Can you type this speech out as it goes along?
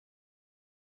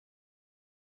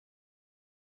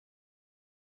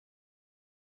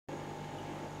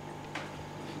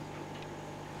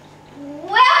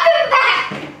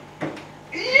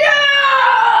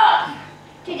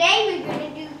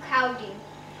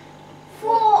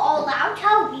on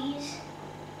Tobbie's.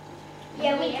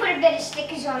 Yeah, we put a bit of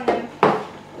stickers on them.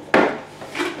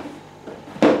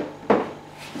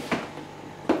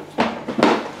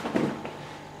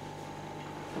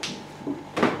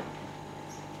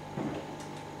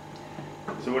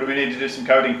 So what do we need to do some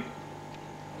coding?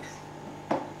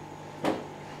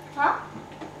 Huh?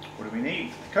 What do we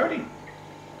need for the coding?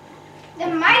 The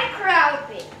micro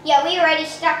bit. Yeah, we already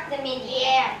stuck them in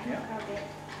here. Yeah.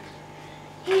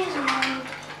 Here's mine.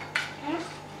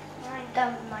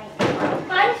 The micro.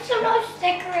 Mine's the most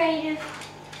decorative.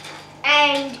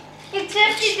 And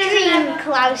except it doesn't have a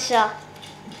closer.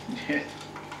 Yeah.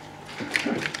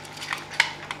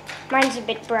 Mine's a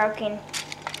bit broken.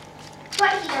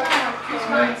 But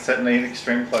It's certainly an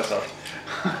extreme close-up.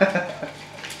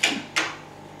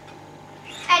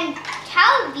 And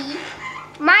Tobbie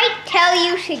might tell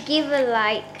you to give a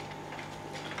like.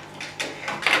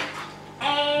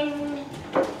 And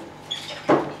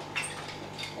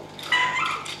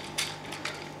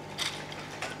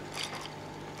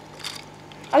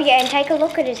oh yeah, and take a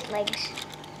look at his legs.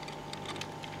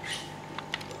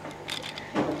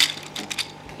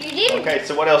 You didn't. Okay,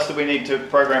 so what else do we need to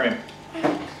program him?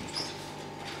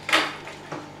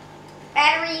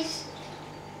 Batteries.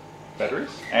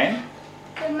 Batteries and?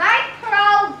 The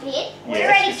micro bit.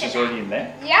 Yes, which is already in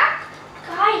there. Yeah.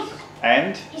 Guys.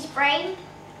 And? His brain.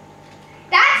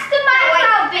 That's the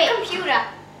micro bit. The computer.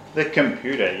 The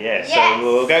computer, yes. Yes. So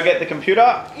we'll go get the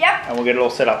computer. Yep. And we'll get it all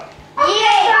set up.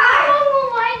 Yeah.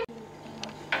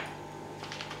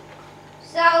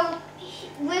 So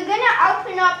we're gonna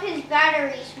open up his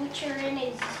batteries, which are in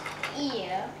his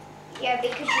ear. Yeah,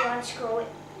 because you unscrew it.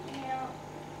 Yeah.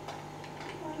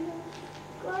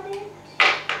 Got it.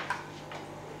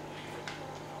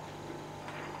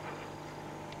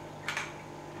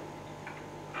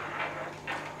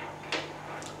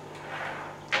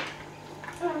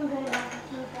 I'm gonna open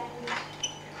the batteries.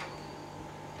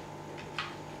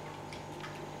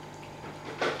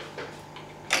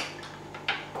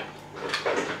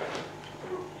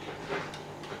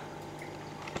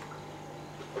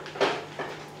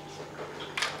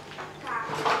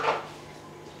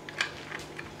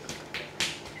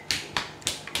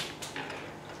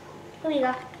 Here we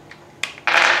go.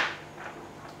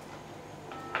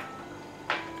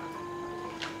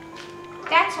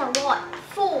 That's a lot.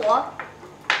 4.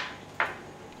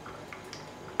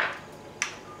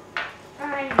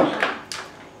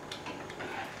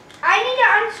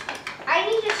 I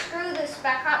need to screw this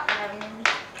back up.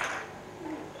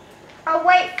 I'll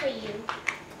wait for you.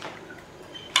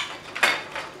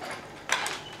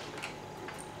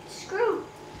 Screw.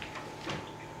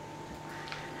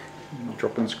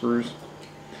 Dropping screws.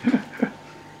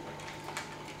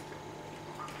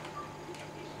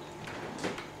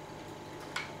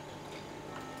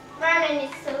 Brandon,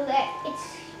 it's the left.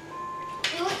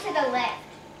 Do it to the left.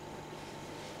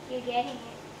 You're getting it.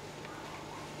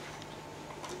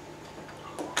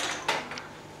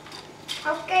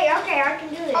 Okay, I can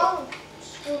do it. Oh,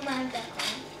 screw mine back on.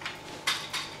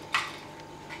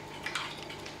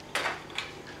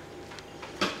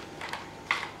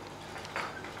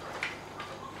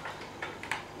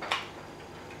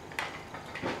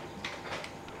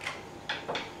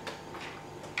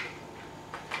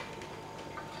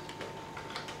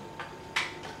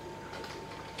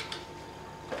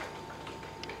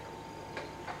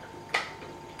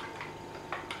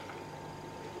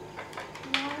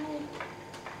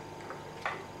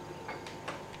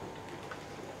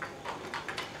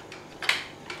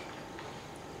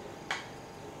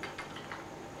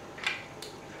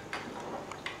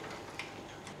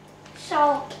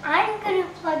 So I'm going to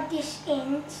plug this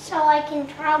in so I can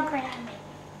program it.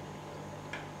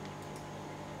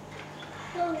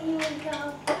 So here we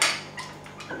go.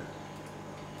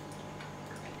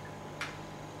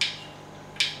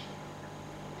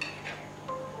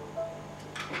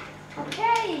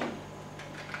 Okay.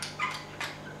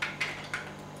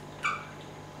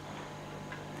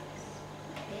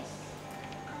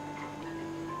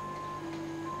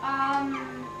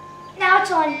 Now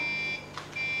it's on.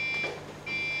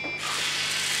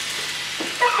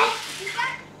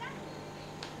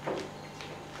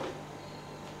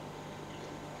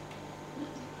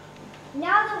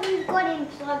 Now that we've got him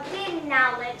plugged in,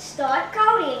 now let's start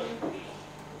coding.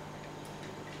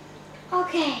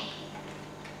 Okay.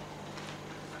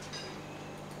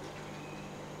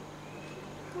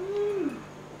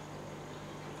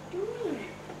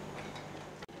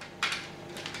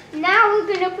 Now we're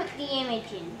going to put the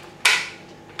image in.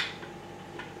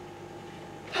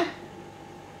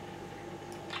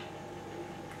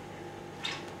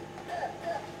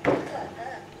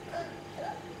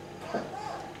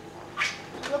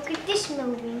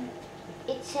 moving.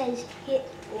 It says hit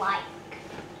like.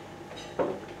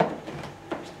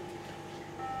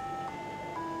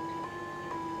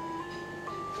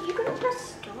 You gonna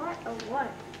press start or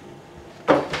what?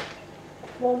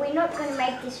 Well, we're not gonna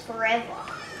make this forever.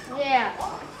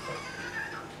 Yeah.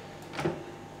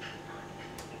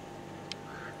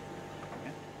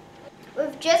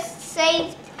 We've just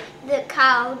saved the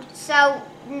code, so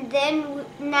then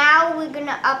now we're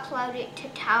gonna upload it to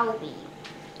Tobbie.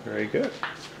 Very good.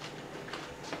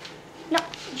 No,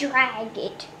 drag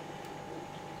it.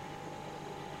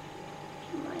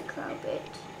 Micro bit.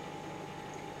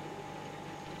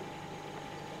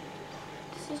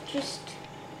 This is just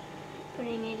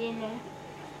putting it in there.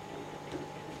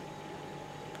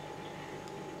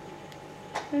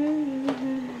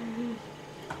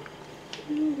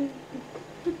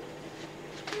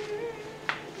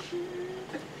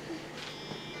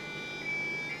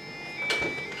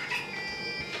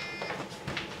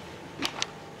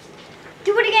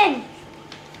 Do it again.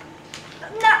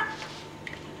 No.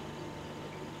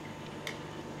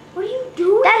 What are you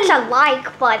doing? That's a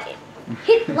like button.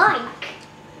 Hit like.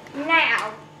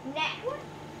 Now.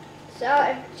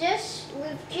 So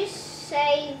we've just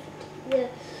saved the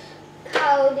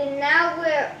code and now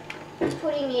we're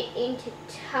putting it into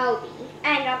Tobbie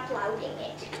and uploading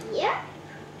it. Yeah?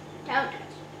 Don't touch.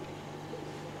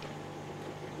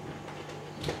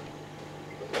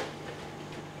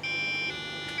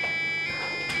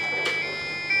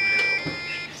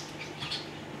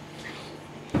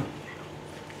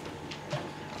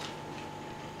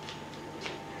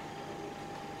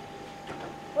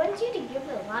 I want you to give it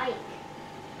a like.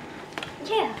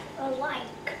 Yeah, a like.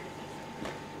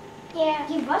 Yeah.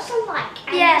 Give us a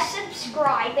like and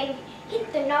subscribe and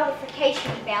hit the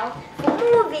notification bell for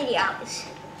more videos.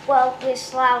 Well, we're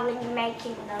slowly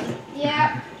making them.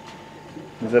 Yeah.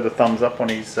 Is that a thumbs up on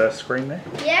his screen there?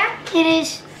 Yeah, it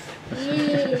is.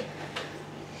 Yeah.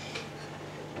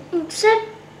 Except,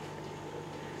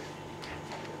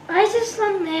 why is this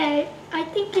one there? I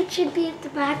think it should be at the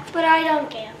back, but I don't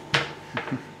care.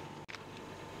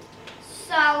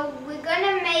 So we're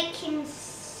gonna make him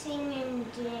sing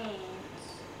and dance.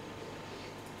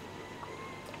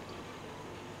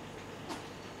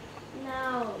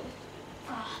 No.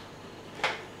 Oh.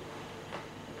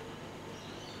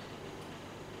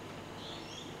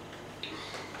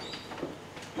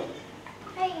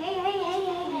 Hey.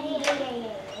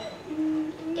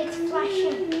 It's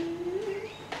flashing.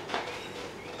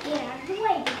 Get out of the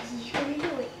way because he's gonna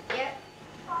do it. Yep.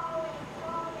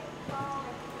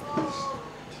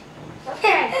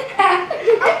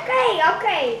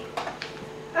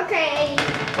 Okay.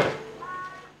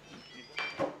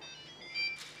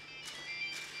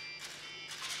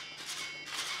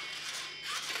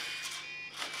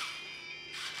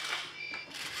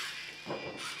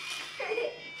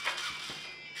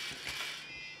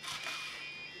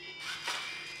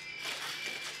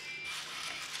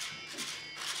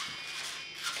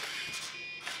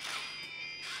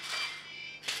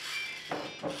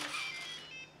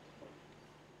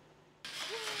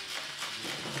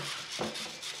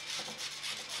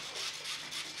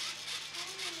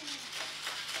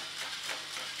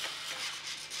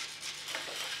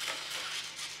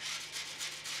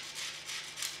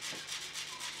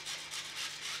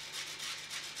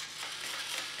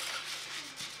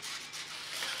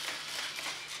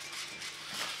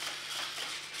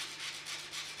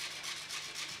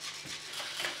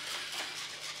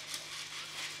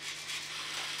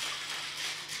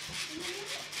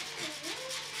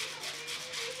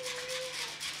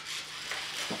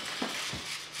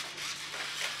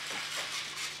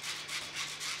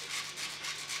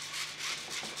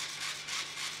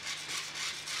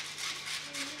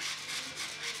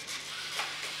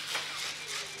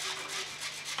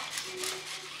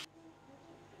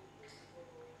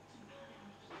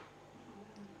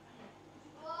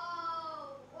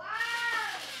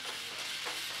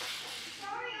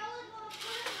 Sorry, Oliver,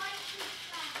 put it like this.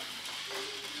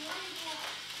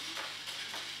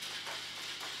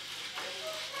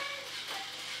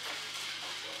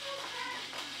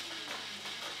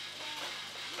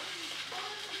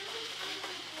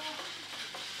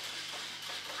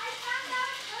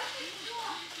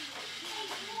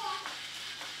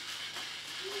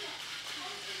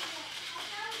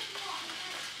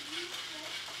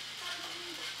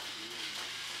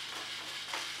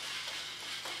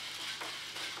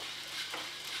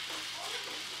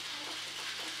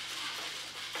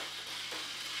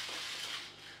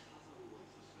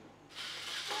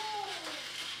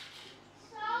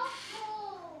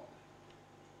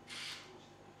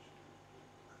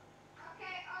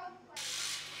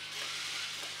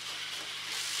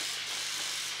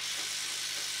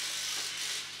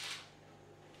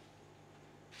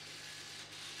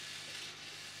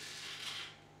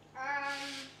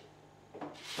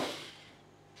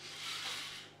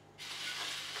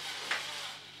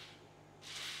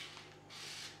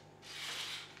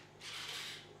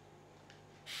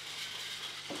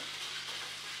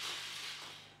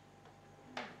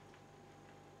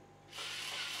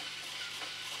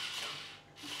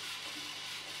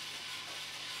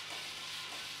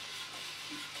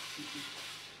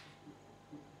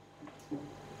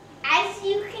 As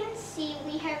you can see,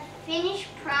 we have finished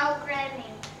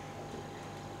programming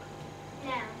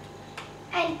now.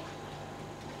 And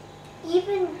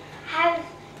even have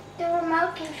the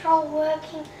remote control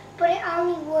working, but it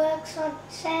only works on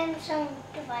Samsung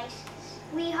devices.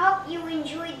 We hope you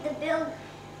enjoyed the build.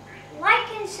 Like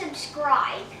and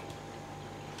subscribe.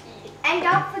 And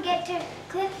don't forget to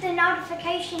click the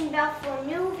notification bell for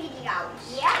new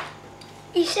videos. Yeah?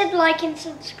 You said like and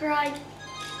subscribe.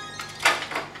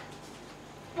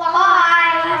 Bye.